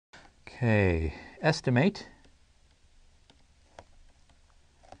Okay, estimate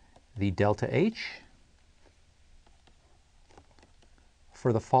the delta H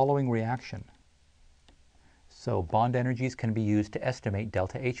for the following reaction. So bond energies can be used to estimate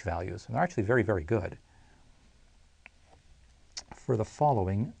delta H values, and they're actually very, very good. For the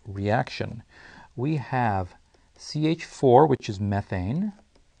following reaction, we have CH4, which is methane,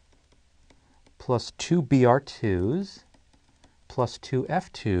 plus 2 Br2s, plus 2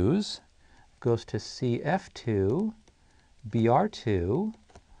 F2s, goes to CF2, Br2,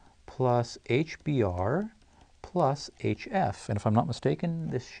 plus HBr, plus HF. And if I'm not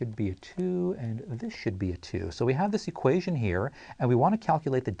mistaken, this should be a 2, and this should be a 2. So we have this equation here, and we want to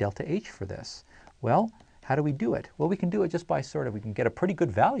calculate the delta H for this. Well, how do we do it? Well, we can do it just by we can get a pretty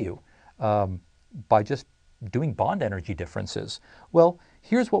good value by just doing bond energy differences. Well,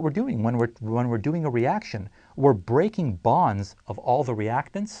 here's what we're doing when we're doing a reaction. We're breaking bonds of all the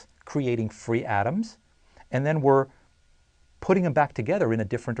reactants, creating free atoms, and then we're putting them back together in a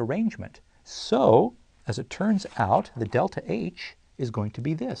different arrangement. So, as it turns out, the delta H is going to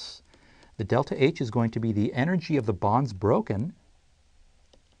be this. The delta H is going to be the energy of the bonds broken.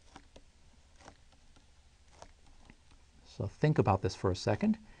 So think about this for a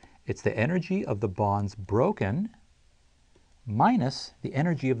second. It's the energy of the bonds broken minus the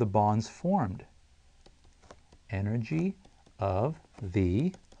energy of the bonds formed. Energy of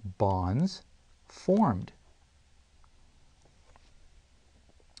the bonds formed.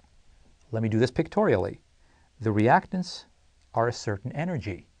 Let me do this pictorially. The reactants are a certain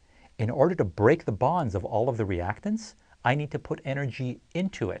energy. In order to break the bonds of all of the reactants, I need to put energy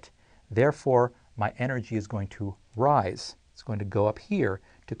into it. Therefore, my energy is going to rise. It's going to go up here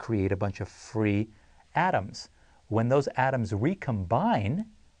to create a bunch of free atoms. When those atoms recombine,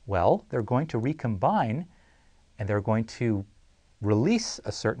 well, they're going to recombine and they're going to release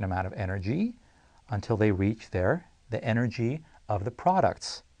a certain amount of energy until they reach the energy of the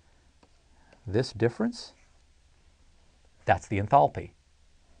products. This difference, that's the enthalpy.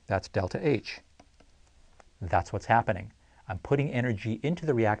 That's delta H. That's what's happening. I'm putting energy into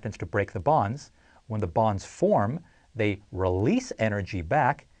the reactants to break the bonds. When the bonds form, they release energy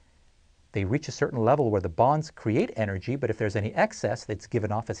back. They reach a certain level where the bonds create energy, but if there's any excess, that's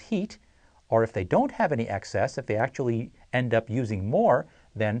given off as heat. Or if they don't have any excess, if they actually end up using more,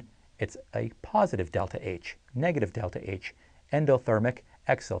 then it's a positive delta H, negative delta H, endothermic,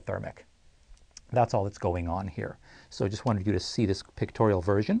 exothermic. That's all that's going on here. So I just wanted you to see this pictorial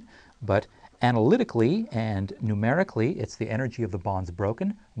version, but analytically and numerically, it's the energy of the bonds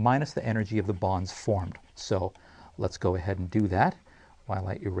broken minus the energy of the bonds formed. So let's go ahead and do that while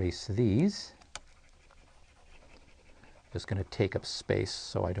I erase these. Just going to take up space,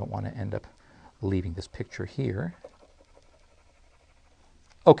 so I don't want to end up leaving this picture here.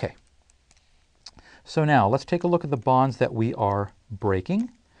 Okay. So now let's take a look at the bonds that we are breaking.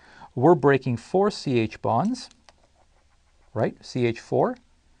 We're breaking 4 CH bonds, right? CH4.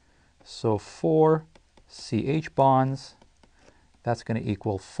 So 4 CH bonds, that's going to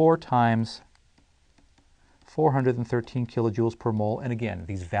equal 4 times 413 kilojoules per mole. And again,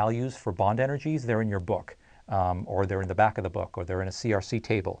 these values for bond energies, they're in your book, or they're in the back of the book, or they're in a CRC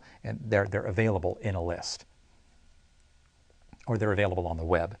table, and they're available in a list, or they're available on the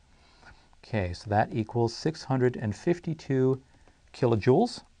web. Okay, so that equals 652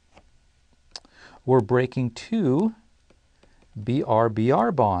 kilojoules. We're breaking 2 BR-BR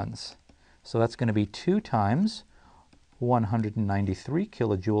bonds. So that's going to be 2 times 193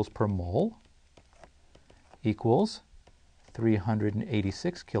 kilojoules per mole equals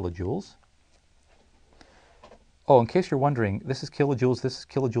 386 kilojoules. Oh, in case you're wondering, this is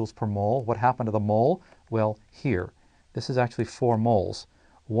kilojoules per mole. What happened to the mole? Well, here, this is actually 4 moles.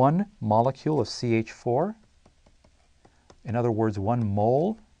 1 molecule of CH4, in other words, 1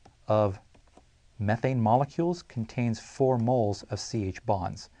 mole of methane molecules contains 4 moles of CH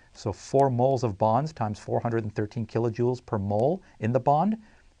bonds. So 4 moles of bonds times 413 kilojoules per mole in the bond,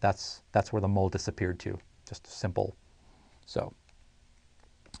 that's where the mole disappeared to. Just simple. So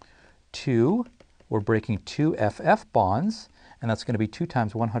 2, we're breaking 2 FF bonds, and that's going to be 2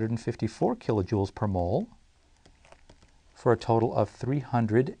 times 154 kilojoules per mole for a total of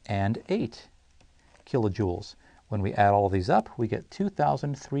 308 kilojoules. When we add all of these up, we get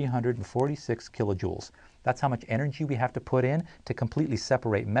 2,346 kilojoules. That's how much energy we have to put in to completely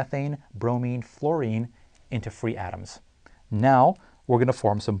separate methane, bromine, fluorine into free atoms. Now, we're going to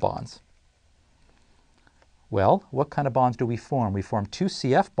form some bonds. Well, what kind of bonds do we form? We form 2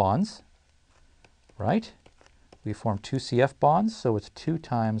 CF bonds, right? We form 2 CF bonds, so it's 2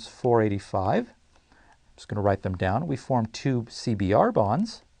 times 485. I'm just going to write them down. We form 2 CBr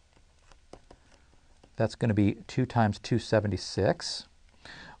bonds. That's going to be 2 times 276.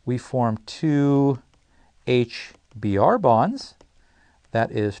 We form 2 HBr bonds.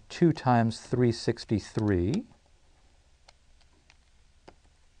 That is 2 times 363.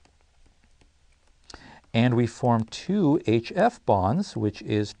 And we form 2 HF bonds, which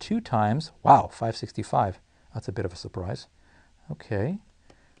is 2 times, wow, 565. That's a bit of a surprise. Okay,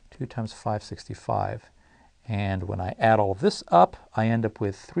 2 times 565. And when I add all this up, I end up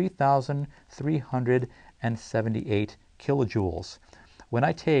with 3,378 kilojoules. When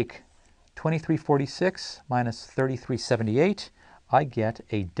I take 2346 minus 3378, I get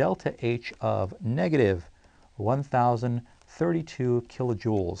a delta H of negative 1,032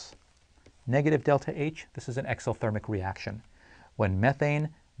 kilojoules. Negative delta H, this is an exothermic reaction. When methane,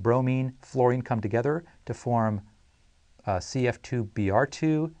 bromine, fluorine come together to form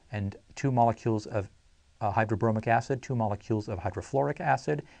CF2Br2 and 2 molecules of hydrobromic acid, 2 molecules of hydrofluoric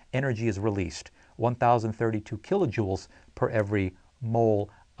acid, energy is released, 1,032 kilojoules per every mole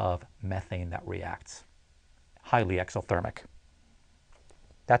of methane that reacts. Highly exothermic.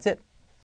 That's it.